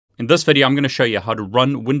In this video, I'm going to show you how to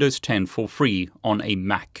run Windows 10 for free on a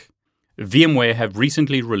Mac. VMware have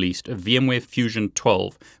recently released a VMware Fusion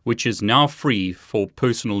 12, which is now free for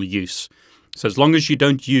personal use. So as long as you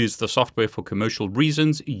don't use the software for commercial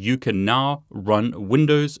reasons, you can now run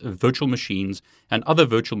Windows virtual machines and other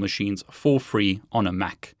virtual machines for free on a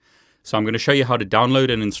Mac. So I'm going to show you how to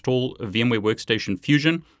download and install VMware Workstation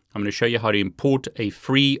Fusion. I'm going to show you how to import a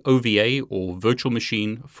free OVA or virtual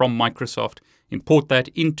machine from Microsoft, import that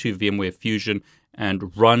into VMware Fusion,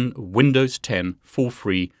 and run Windows 10 for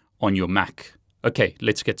free on your Mac. Okay,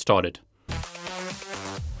 let's get started.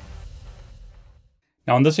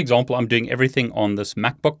 Now in this example, I'm doing everything on this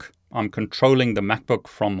MacBook. I'm controlling the MacBook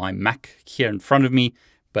from my Mac here in front of me,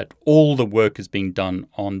 but all the work is being done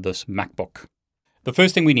on this MacBook. The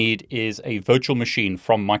first thing we need is a virtual machine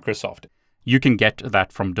from Microsoft. You can get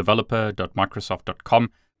that from developer.microsoft.com.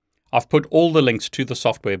 I've put all the links to the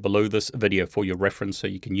software below this video for your reference, so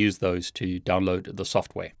you can use those to download the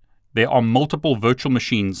software. There are multiple virtual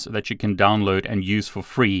machines that you can download and use for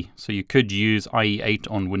free. So you could use IE8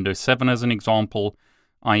 on Windows 7 as an example,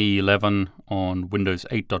 IE11 on Windows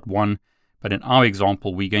 8.1. But in our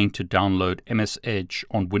example, we're going to download MS Edge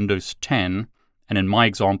on Windows 10. And in my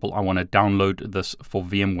example, I want to download this for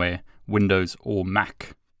VMware, Windows or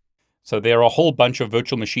Mac. So there are a whole bunch of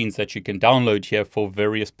virtual machines that you can download here for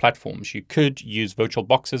various platforms. You could use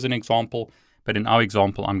VirtualBox as an example, but in our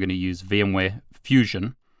example, I'm going to use VMware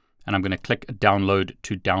Fusion, and I'm going to click download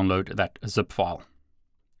to download that zip file.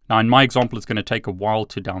 Now in my example, it's going to take a while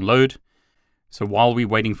to download. So while we're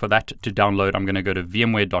waiting for that to download, I'm going to go to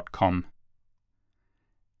vmware.com,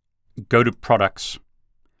 go to products,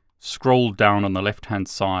 scroll down on the left-hand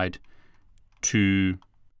side to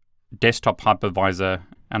desktop hypervisor,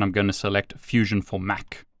 and I'm going to select Fusion for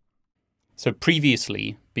Mac. So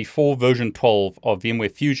previously, before version 12 of VMware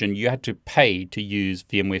Fusion, you had to pay to use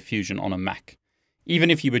VMware Fusion on a Mac, even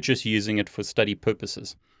if you were just using it for study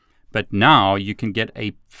purposes. But now you can get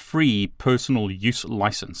a free personal use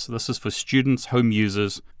license. This is for students, home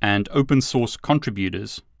users, and open source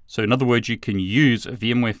contributors. So in other words, you can use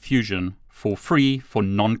VMware Fusion for free for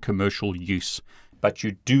non-commercial use, but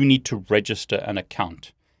you do need to register an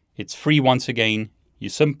account. It's free once again. You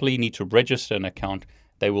simply need to register an account.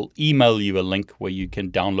 They will email you a link where you can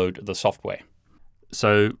download the software.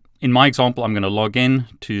 So in my example, I'm going to log in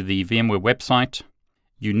to the VMware website.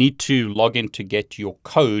 You need to log in to get your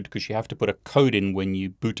code because you have to put a code in when you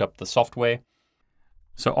boot up the software.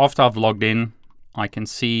 So after I've logged in, I can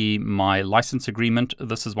see my license agreement.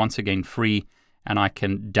 This is once again free, and I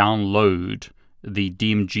can download the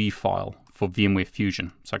DMG file for VMware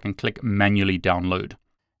Fusion. So I can click manually download.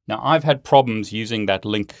 Now I've had problems using that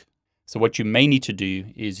link. So what you may need to do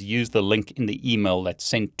is use the link in the email that's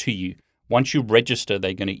sent to you. Once you register,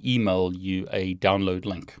 they're going to email you a download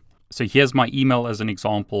link. So here's my email as an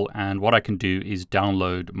example, and what I can do is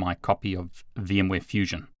download my copy of VMware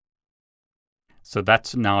Fusion. So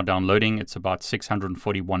that's now downloading. It's about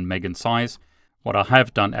 641 meg in size. What I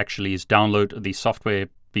have done actually is download the software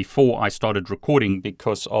before I started recording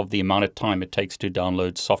because of the amount of time it takes to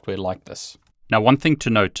download software like this. Now, one thing to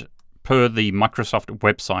note, per the Microsoft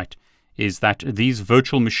website, is that these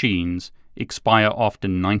virtual machines expire after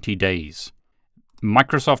 90 days.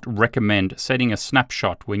 Microsoft recommend setting a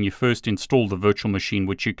snapshot when you first install the virtual machine,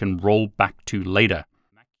 which you can roll back to later.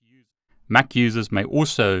 Mac users may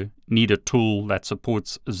also need a tool that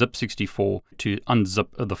supports Zip64 to unzip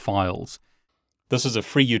the files. This is a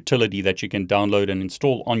free utility that you can download and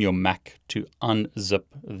install on your Mac to unzip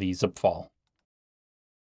the zip file.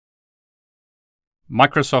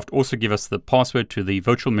 Microsoft also give us the password to the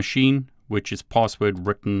virtual machine, which is password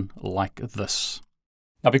written like this.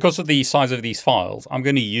 Now, because of the size of these files, I'm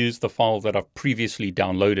going to use the files that I've previously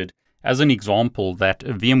downloaded. As an example, that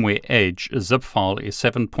VMware Edge zip file is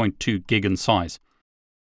 7.2 gig in size.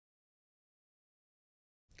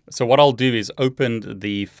 So what I'll do is open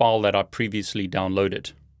the file that I previously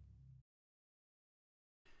downloaded.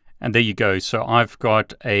 And there you go. So I've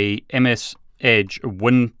got a MS Edge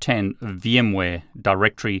Win10 VMware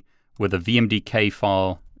directory with a VMDK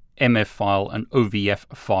file, MF file, and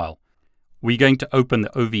OVF file. We're going to open the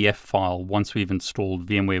OVF file once we've installed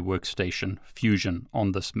VMware Workstation Fusion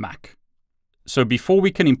on this Mac. So before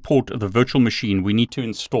we can import the virtual machine, we need to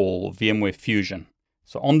install VMware Fusion.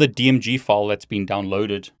 So on the DMG file that's been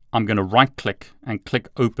downloaded, I'm going to right-click and click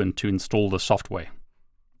Open to install the software.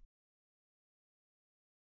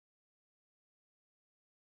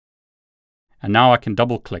 And now I can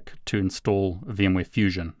double-click to install VMware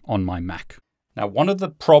Fusion on my Mac. Now, one of the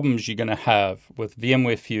problems you're going to have with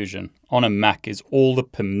VMware Fusion on a Mac is all the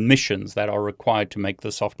permissions that are required to make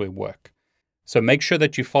the software work. So make sure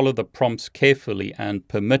that you follow the prompts carefully and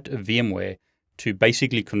permit VMware to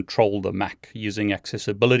basically control the Mac using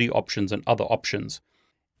accessibility options and other options.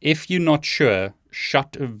 If you're not sure,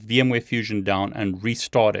 shut VMware Fusion down and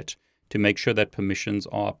restart it to make sure that permissions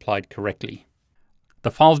are applied correctly.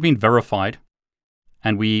 The file's been verified,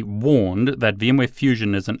 and we warned that VMware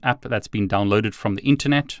Fusion is an app that's been downloaded from the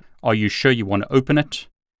internet. Are you sure you want to open it?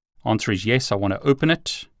 Answer is yes, I want to open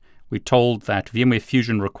it. We're told that VMware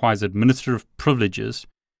Fusion requires administrative privileges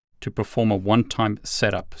to perform a one-time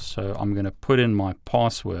setup. So I'm going to put in my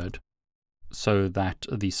password so that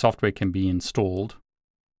the software can be installed.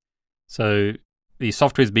 So the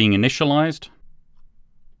software is being initialized.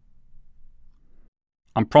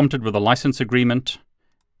 I'm prompted with a license agreement,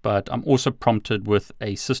 but I'm also prompted with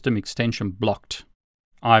a system extension blocked.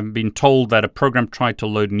 I've been told that a program tried to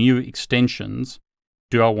load new extensions.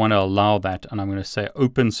 Do I want to allow that? And I'm going to say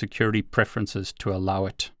open security preferences to allow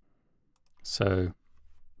it. So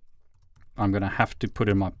I'm going to have to put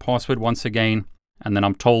in my password once again. And then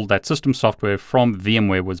I'm told that system software from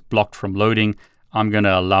VMware was blocked from loading. I'm going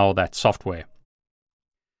to allow that software.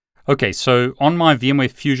 Okay, so on my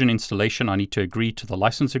VMware Fusion installation, I need to agree to the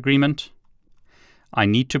license agreement. I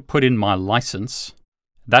need to put in my license.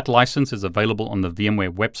 That license is available on the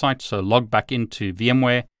VMware website. So log back into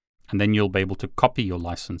VMware, and then you'll be able to copy your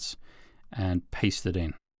license and paste it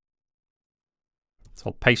in. So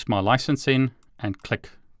I'll paste my license in and click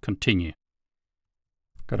continue.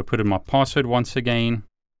 Got to put in my password once again.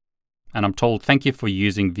 And I'm told, thank you for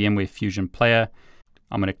using VMware Fusion Player.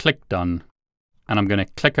 I'm going to click done. And I'm going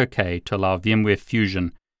to click OK to allow VMware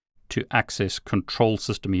Fusion to access control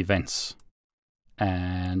system events.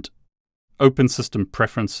 And open system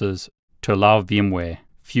preferences to allow VMware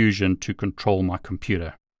Fusion to control my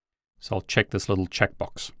computer. So I'll check this little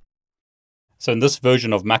checkbox. So in this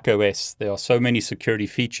version of macOS, there are so many security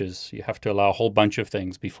features. You have to allow a whole bunch of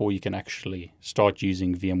things before you can actually start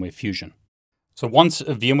using VMware Fusion. So once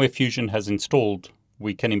VMware Fusion has installed,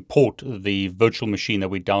 we can import the virtual machine that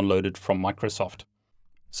we downloaded from Microsoft.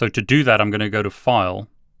 So to do that, I'm going to go to File,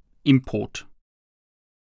 Import.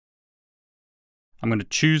 I'm going to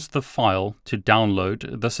choose the file to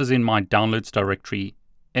download. This is in my Downloads directory,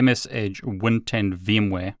 MS Edge Win10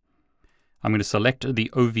 VMware. I'm going to select the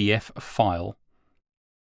OVF file,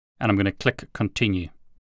 and I'm going to click Continue.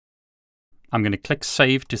 I'm going to click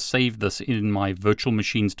Save to save this in my virtual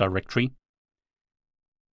machines directory.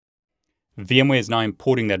 VMware is now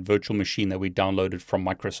importing that virtual machine that we downloaded from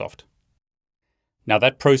Microsoft. Now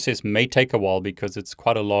that process may take a while because it's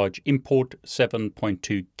quite a large import,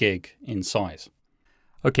 7.2 gig in size.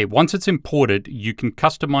 Okay, once it's imported, you can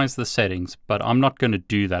customize the settings, but I'm not going to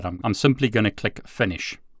do that. I'm simply going to click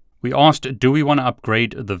Finish. We asked, do we want to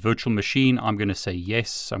upgrade the virtual machine? I'm going to say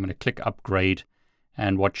yes. I'm going to click Upgrade.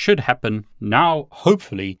 And what should happen now,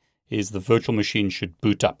 hopefully, is the virtual machine should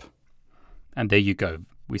boot up. And there you go.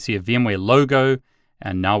 We see a VMware logo,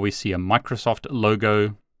 and now we see a Microsoft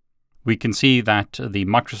logo. We can see that the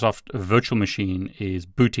Microsoft virtual machine is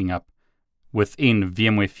booting up within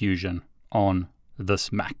VMware Fusion on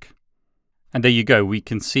this Mac. And there you go. We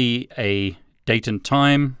can see a date and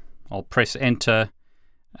time. I'll press Enter,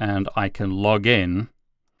 and I can log in.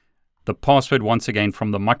 The password, once again,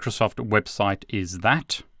 from the Microsoft website is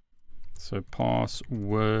that. So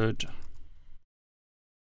password.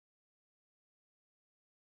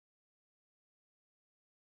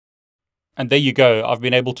 And there you go. I've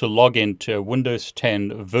been able to log into a Windows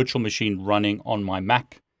 10 virtual machine running on my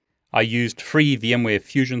Mac. I used free VMware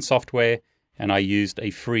Fusion software, and I used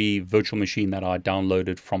a free virtual machine that I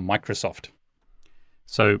downloaded from Microsoft.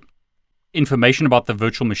 So information about the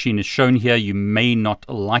virtual machine is shown here. You may not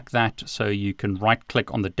like that, so you can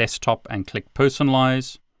right-click on the desktop and click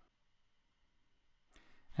Personalize.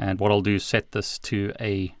 And what I'll do is set this to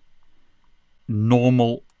a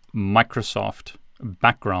normal Microsoft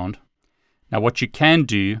background. Now what you can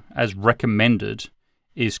do, as recommended,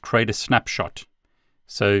 is create a snapshot.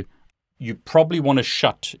 So you probably want to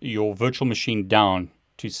shut your virtual machine down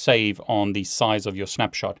to save on the size of your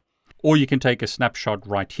snapshot. Or you can take a snapshot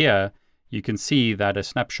right here. You can see that a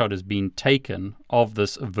snapshot has been taken of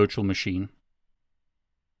this virtual machine.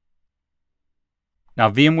 Now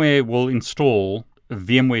VMware will install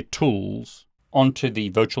VMware Tools onto the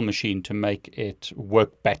virtual machine to make it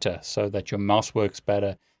work better, so that your mouse works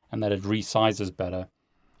better and that it resizes better.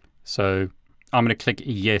 So I'm going to click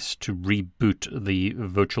yes to reboot the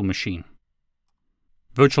virtual machine.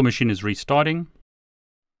 Virtual machine is restarting.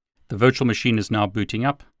 The virtual machine is now booting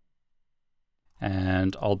up.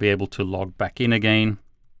 And I'll be able to log back in again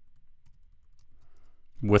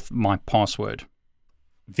with my password.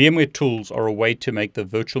 VMware Tools are a way to make the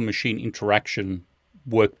virtual machine interaction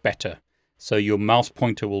work better. So your mouse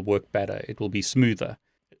pointer will work better. It will be smoother.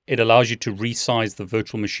 It allows you to resize the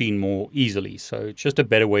virtual machine more easily. So it's just a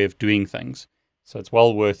better way of doing things. So it's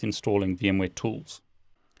well worth installing VMware Tools.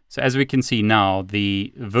 So as we can see now,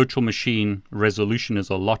 the virtual machine resolution is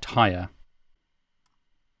a lot higher.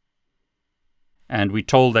 And we're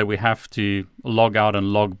told that we have to log out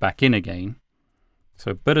and log back in again.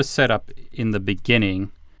 So a bit of setup in the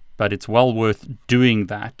beginning, but it's well worth doing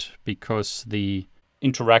that because the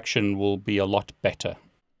interaction will be a lot better.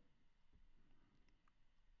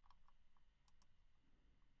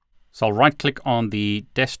 So I'll right click on the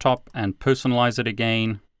desktop and personalize it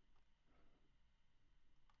again.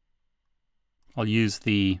 I'll use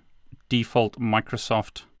the default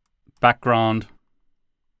Microsoft background.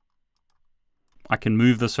 I can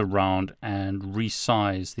move this around and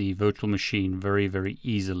resize the virtual machine very, very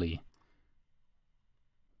easily.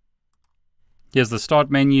 Here's the start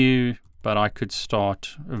menu, but I could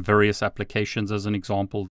start various applications as an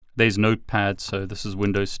example. There's Notepad, so this is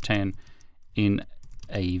Windows 10 in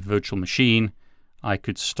a virtual machine. I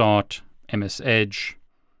could start MS Edge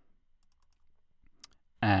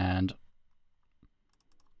and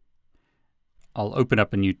I'll open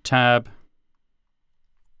up a new tab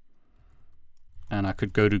and I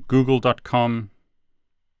could go to google.com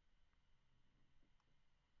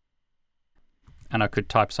and I could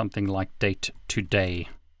type something like date today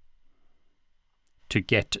to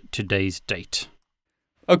get today's date.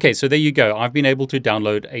 Okay, so there you go. I've been able to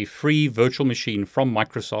download a free virtual machine from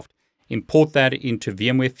Microsoft, import that into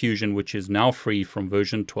VMware Fusion, which is now free from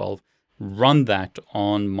version 12, run that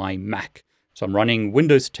on my Mac. So I'm running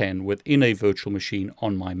Windows 10 within a virtual machine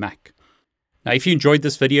on my Mac. Now, if you enjoyed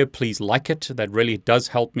this video, please like it. That really does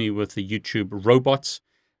help me with the YouTube robots.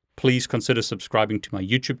 Please consider subscribing to my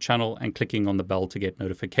YouTube channel and clicking on the bell to get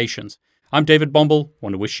notifications. I'm David Bombal. I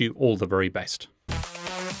want to wish you all the very best.